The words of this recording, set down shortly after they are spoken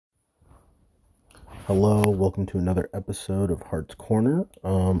Hello, welcome to another episode of Heart's Corner.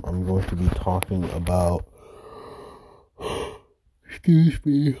 I'm going to be talking about. Excuse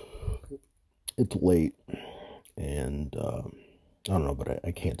me. It's late, and I don't know, but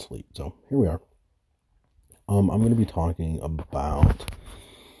I can't sleep, so here we are. I'm going to be talking about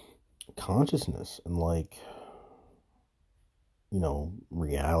consciousness and,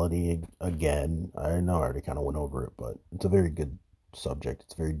 reality again. I know I already kind of went over it, but it's a very good subject.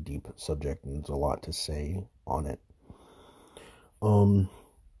 It's a very deep subject, and there's a lot to say on it.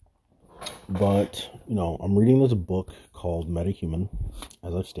 But I'm reading this book called Metahuman,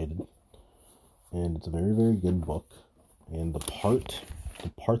 as I've stated, and it's a very, very good book. And the part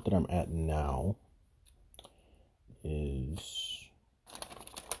that I'm at now is,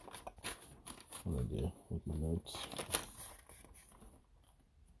 what do I do with my notes?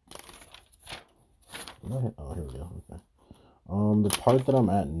 Oh, here we go. Okay. The part that I'm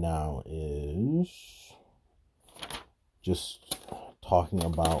at now is just talking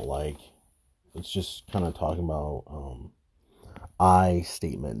about it's just kind of talking about I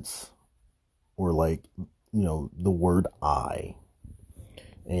statements, or the word I.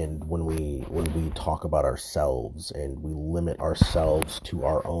 And when we talk about ourselves and we limit ourselves to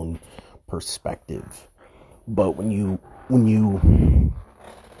our own perspective. But when you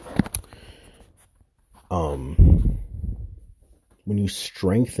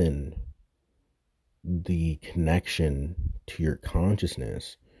strengthen the connection to your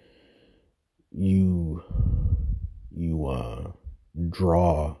consciousness, you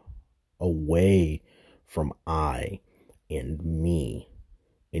draw away from I and me,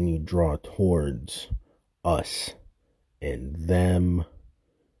 and you draw towards us and them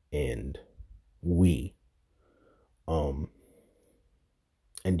and we. And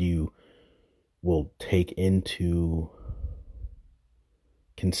you will take into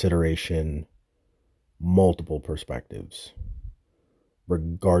consideration multiple perspectives,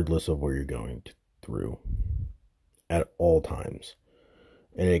 regardless of where you're going through at all times.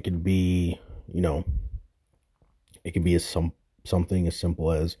 And it could be, something as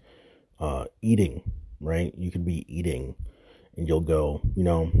simple as eating, right? You could be eating and you'll go,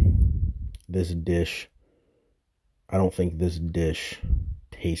 this dish, I don't think this dish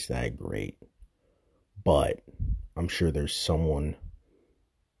tastes that great, but I'm sure there's someone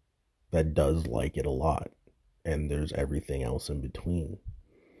that does like it a lot, and there's everything else in between.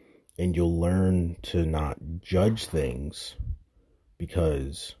 And you'll learn to not judge things,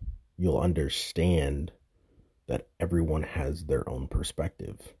 because you'll understand that everyone has their own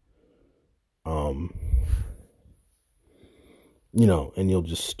perspective. And you'll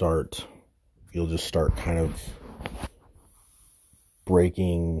just start kind of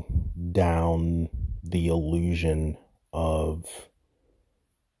breaking down the illusion of,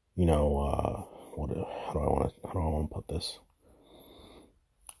 how do I want to put this?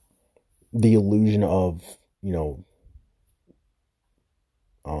 The illusion of,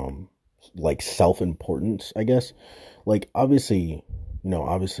 self-importance, I guess. Obviously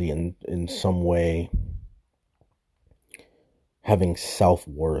in some way, having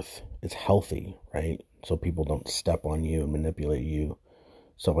self-worth is healthy, right? So people don't step on you and manipulate you,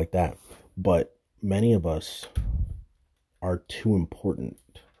 stuff like that. But many of us are too important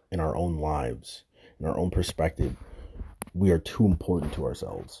in our own lives, in our own perspective. We are too important to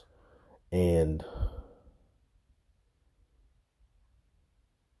ourselves. And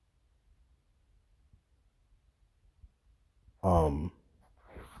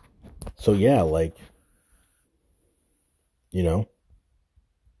so yeah,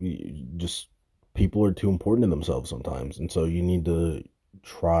 just people are too important to themselves sometimes. And so you need to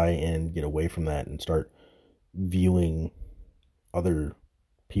try and get away from that and start viewing other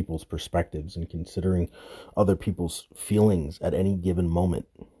people's perspectives and considering other people's feelings at any given moment.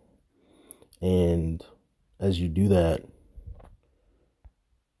 And as you do that,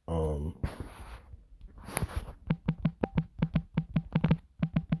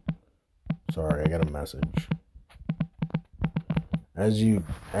 sorry, I got a message. As you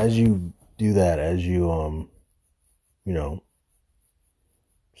do that, as you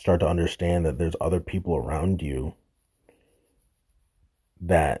start to understand that there's other people around you,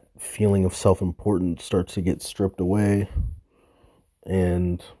 that feeling of self-importance starts to get stripped away,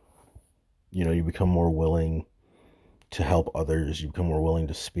 and you become more willing to help others. You become more willing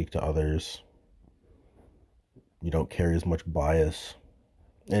to speak to others. You don't carry as much bias.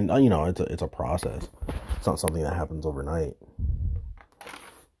 And it's a process. It's not something that happens overnight.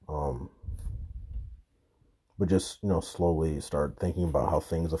 But just slowly start thinking about how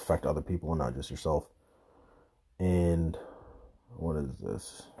things affect other people and not just yourself. And what is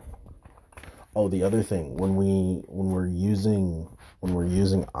this? Oh, the other thing, when we're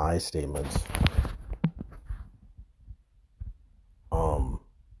using I statements, um,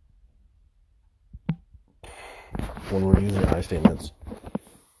 when we're using I statements,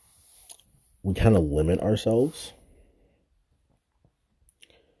 we kind of limit ourselves.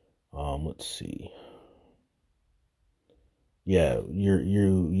 Let's see. Yeah,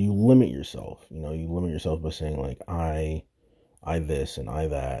 you limit yourself. You limit yourself by saying like I this and I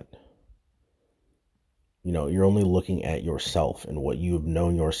that. You're only looking at yourself and what you have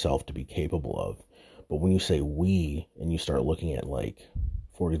known yourself to be capable of. But when you say we and you start looking at, like,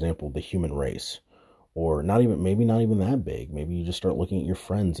 for example, the human race, or maybe not even that big, maybe you just start looking at your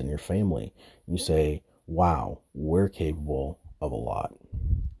friends and your family and you say, wow, we're capable of a lot.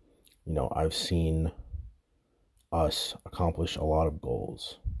 I've seen us accomplish a lot of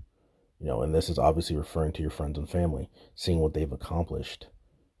goals, and this is obviously referring to your friends and family, seeing what they've accomplished,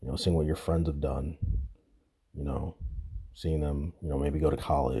 seeing what your friends have done, you know, seeing them, maybe go to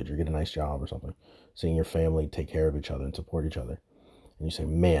college or get a nice job or something, seeing your family take care of each other and support each other. And you say,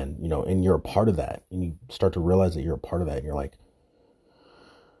 man, and you're a part of that. And you start to realize that you're a part of that. And you're like,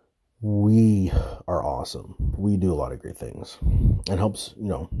 we are awesome. We do a lot of great things. And helps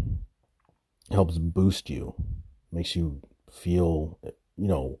boost you, makes you feel,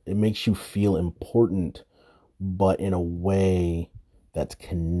 it makes you feel important, but in a way that's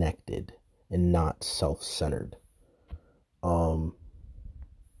connected and not self-centered. So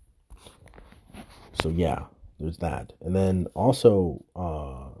yeah, there's that. And then also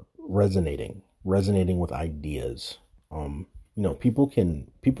resonating with ideas. People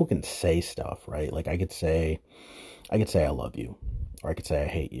can say stuff, right? Like I could say I love you, or I could say I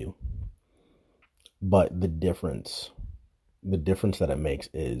hate you. But the difference that it makes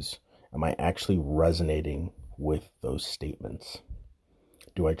is, am I actually resonating with those statements?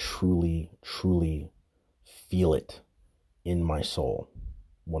 Do I truly, truly feel it in my soul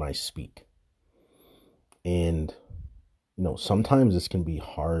when I speak? And, sometimes this can be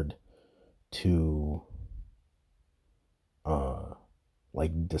hard to,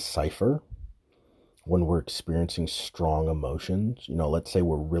 decipher when we're experiencing strong emotions. Let's say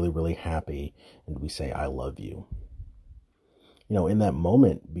we're really, really happy and we say, I love you. In that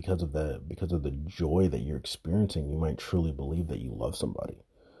moment, because of the joy that you're experiencing, you might truly believe that you love somebody.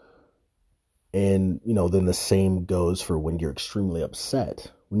 And, then the same goes for when you're extremely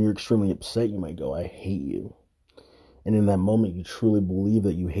upset. When you're extremely upset, you might go, I hate you. And in that moment, you truly believe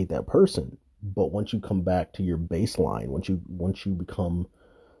that you hate that person. But once you come back to your baseline, once you become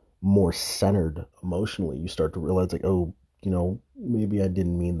more centered emotionally, you start to realize, like, oh, maybe I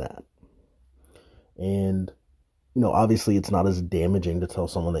didn't mean that. And, obviously it's not as damaging to tell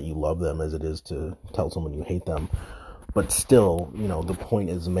someone that you love them as it is to tell someone you hate them. But still, the point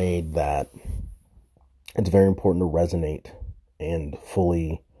is made that it's very important to resonate and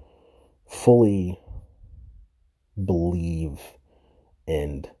fully believe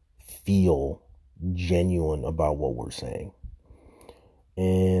and feel genuine about what we're saying.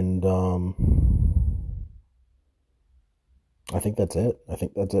 And I think that's it. I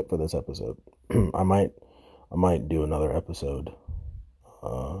think that's it for this episode. I might do another episode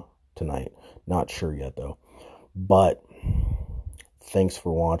tonight. Not sure yet though. But thanks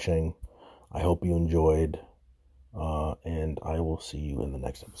for watching. I hope you enjoyed, and I will see you in the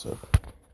next episode.